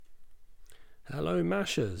Hello,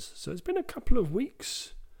 Mashers. So it's been a couple of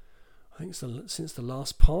weeks, I think since the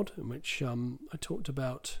last pod in which I talked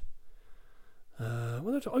about... it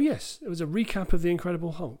was a recap of The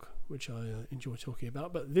Incredible Hulk, which I enjoy talking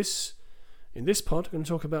about. But in this pod, I'm going to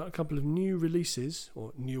talk about a couple of new releases,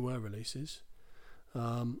 or newer releases.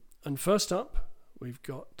 And first up, we've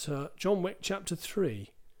got John Wick Chapter 3,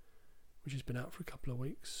 which has been out for a couple of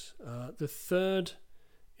weeks. The third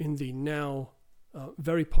in the now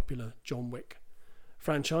very popular John Wick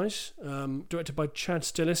franchise, directed by Chad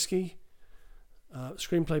Stahelski,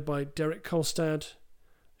 screenplay by Derek Kolstad,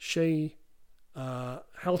 Shay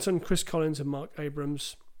Halton, Chris Collins and Mark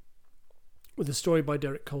Abrams, with a story by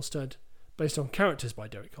Derek Kolstad, based on characters by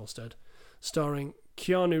Derek Kolstad, starring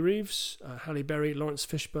Keanu Reeves, Halle Berry, Lawrence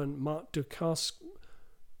Fishburne, Mark Dacascos,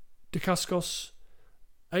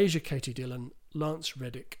 Asia Katie Dillon, Lance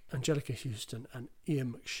Reddick, Angelica Houston and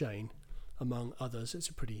Ian McShane, among others. It's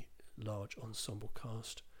a pretty large ensemble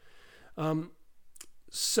cast.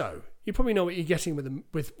 So you probably know what you're getting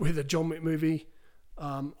with a John Wick movie.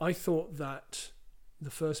 I thought that the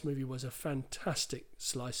first movie was a fantastic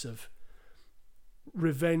slice of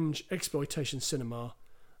revenge exploitation cinema.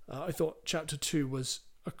 I thought Chapter 2 was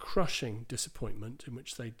a crushing disappointment, in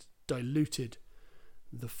which they diluted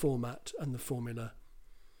the format and the formula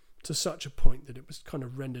to such a point that it was kind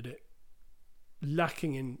of rendered it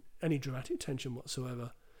lacking in any dramatic tension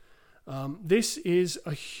whatsoever. This is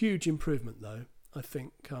a huge improvement, though. I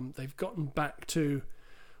think they've gotten back to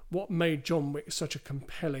what made John Wick such a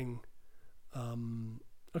compelling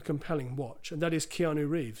watch, and that is Keanu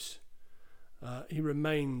Reeves. He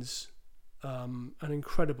remains an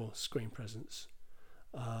incredible screen presence,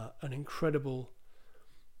 an incredible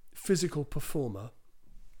physical performer.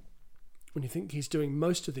 When you think he's doing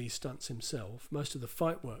most of these stunts himself, most of the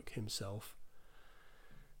fight work himself,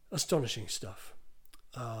 astonishing stuff.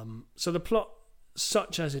 So the plot,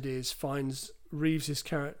 such as it is, finds Reeves'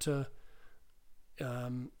 character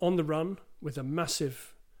on the run with a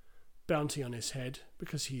massive bounty on his head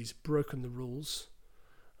because he's broken the rules.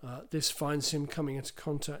 This finds him coming into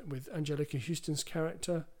contact with Angelica Houston's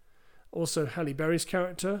character, also Halle Berry's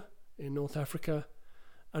character in North Africa,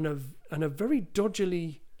 and a very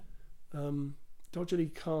dodgily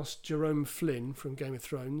cast Jerome Flynn from Game of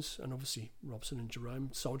Thrones, and obviously Robson and Jerome,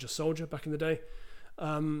 soldier back in the day,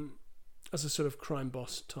 as a sort of crime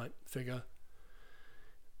boss type figure.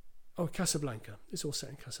 Oh, Casablanca. It's all set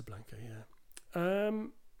in Casablanca,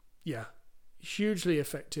 yeah. Hugely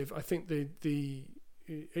effective. I think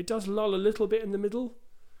it does lull a little bit in the middle.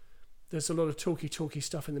 There's a lot of talky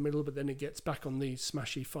stuff in the middle, but then it gets back on the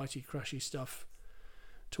smashy, fighty, crashy stuff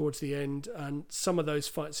towards the end, and some of those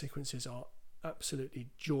fight sequences are absolutely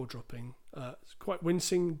jaw-dropping. It's quite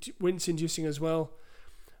wince-inducing as well.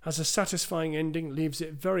 Has a satisfying ending, leaves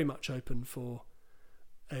it very much open for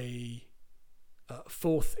a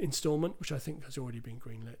fourth instalment, which I think has already been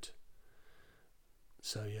greenlit.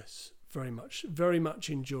 So yes, very much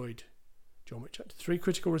enjoyed John Wick Chapter 3.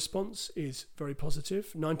 Critical response is very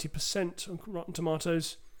positive, 90% on Rotten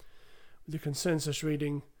Tomatoes, with the consensus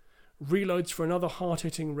reading, reloads for another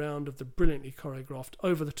hard-hitting round of the brilliantly choreographed,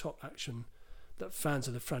 over-the-top action that fans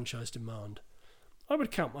of the franchise demand. I would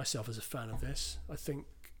count myself as a fan of this. I think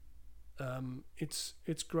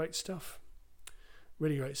it's great stuff.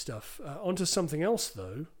 Really great stuff. Onto something else,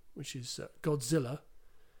 though, which is Godzilla,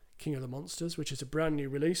 King of the Monsters, which is a brand new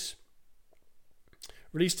release.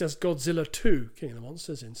 Released as Godzilla 2, King of the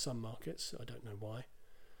Monsters in some markets. I don't know why.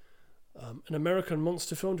 An American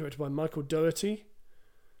monster film directed by Michael Dougherty.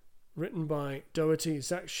 Written by Dougherty,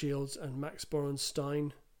 Zach Shields and Max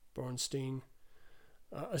Borenstein.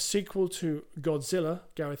 A sequel to Godzilla,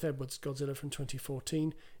 Gareth Edwards' Godzilla from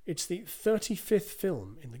 2014. It's the 35th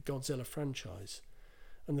film in the Godzilla franchise,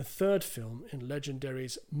 and the third film in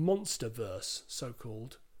Legendary's Monsterverse,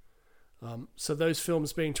 so-called. So those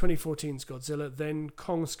films being 2014's Godzilla, then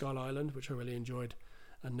Kong Skull Island, which I really enjoyed,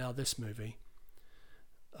 and now this movie.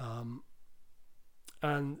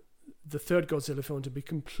 And the third Godzilla film to be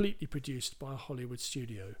completely produced by a Hollywood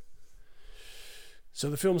studio. So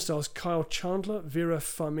the film stars Kyle Chandler, Vera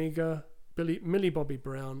Farmiga, Millie Bobby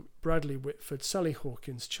Brown, Bradley Whitford, Sally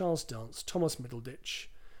Hawkins, Charles Dance, Thomas Middleditch,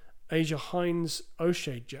 Asia Hines,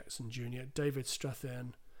 O'Shea Jackson Jr., David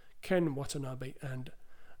Strathairn, Ken Watanabe, and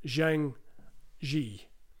Zhang Ji.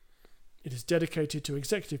 It is dedicated to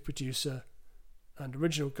executive producer and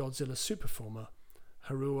original Godzilla superformer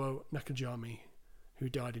Haruo Nakajima, who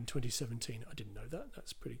died in 2017. I didn't know that.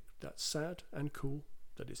 That's sad and cool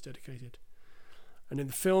that it's dedicated. And in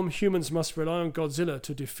the film, humans must rely on Godzilla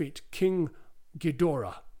to defeat King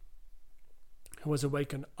Ghidorah, who has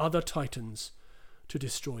awakened other titans to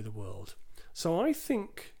destroy the world. So I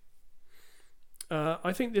think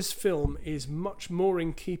this film is much more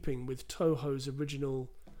in keeping with Toho's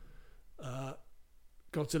original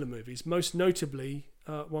Godzilla movies, most notably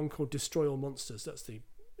one called Destroy All Monsters. That's the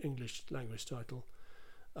English language title,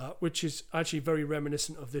 which is actually very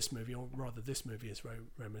reminiscent of this movie, or rather this movie is very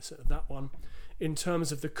reminiscent of that one, in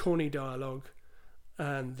terms of the corny dialogue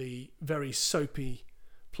and the very soapy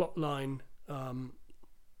plot line.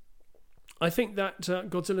 I think that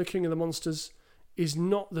Godzilla King of the Monsters is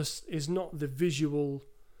not the visual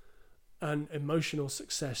and emotional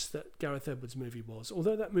success that Gareth Edwards' movie was.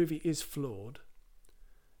 Although that movie is flawed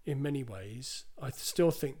in many ways, I still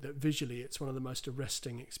think that visually it's one of the most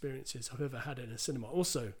arresting experiences I've ever had in a cinema.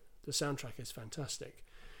 Also, the soundtrack is fantastic.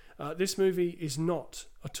 This movie is not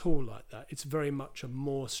at all like that. It's very much a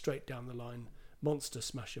more straight down the line monster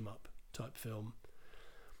smash 'em up type film.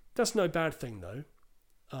 That's no bad thing though.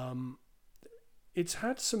 It's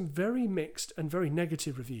had some very mixed and very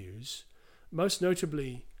negative reviews, most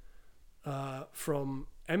notably from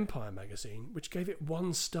Empire magazine, which gave it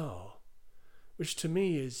 1 star, which to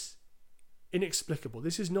me is inexplicable.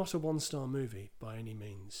 This is not a 1-star movie by any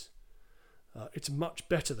means. It's much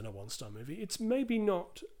better than a 1-star movie. It's definitely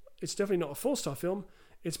not a 4-star film.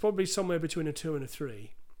 It's probably somewhere between a 2 and a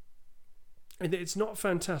 3. And it's not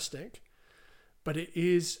fantastic, but it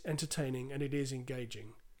is entertaining and it is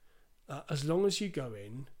engaging. As long as you go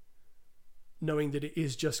in knowing that it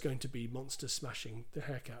is just going to be monsters smashing the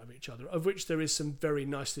heck out of each other, of which there is some very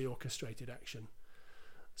nicely orchestrated action.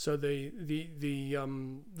 So the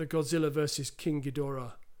Godzilla versus King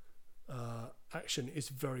Ghidorah action is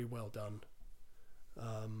very well done.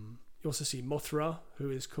 You also see Mothra,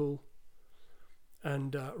 who is cool,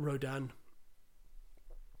 and Rodan,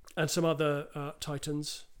 and some other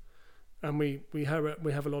titans, and we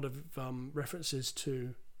have a lot of references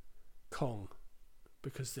to Kong,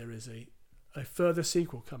 because there is a further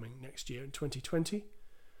sequel coming next year in 2020.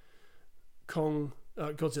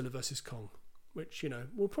 Godzilla versus Kong, which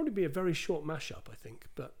will probably be a very short mashup, I think,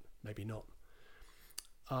 but maybe not.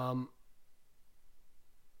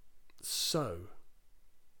 So,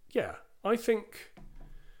 yeah, I think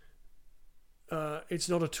it's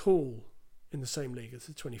not at all in the same league as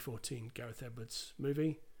the 2014 Gareth Edwards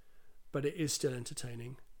movie, but it is still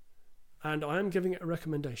entertaining. And I am giving it a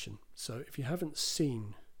recommendation. So if you haven't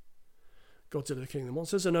seen Godzilla King of the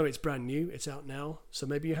Monsters, I know it's brand new, it's out now, so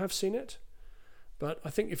maybe you have seen it. But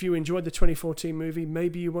I think if you enjoyed the 2014 movie,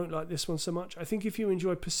 maybe you won't like this one so much. I think if you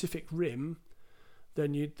enjoy Pacific Rim,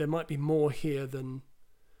 then there might be more here than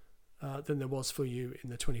there was for you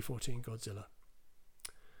in the 2014 Godzilla.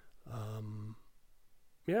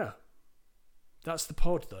 Yeah. That's the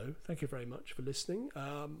pod, though. Thank you very much for listening.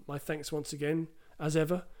 My thanks once again, as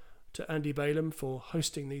ever, to Andy Balaam for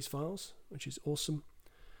hosting these files, which is awesome.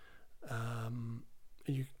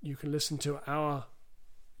 You can listen to our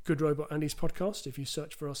Good Robot Andy's podcast. If you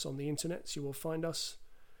search for us on the internet, you will find us.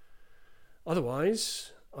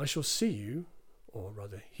 Otherwise, I shall see you, or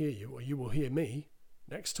rather hear you, or you will hear me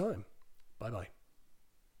next time. Bye-bye.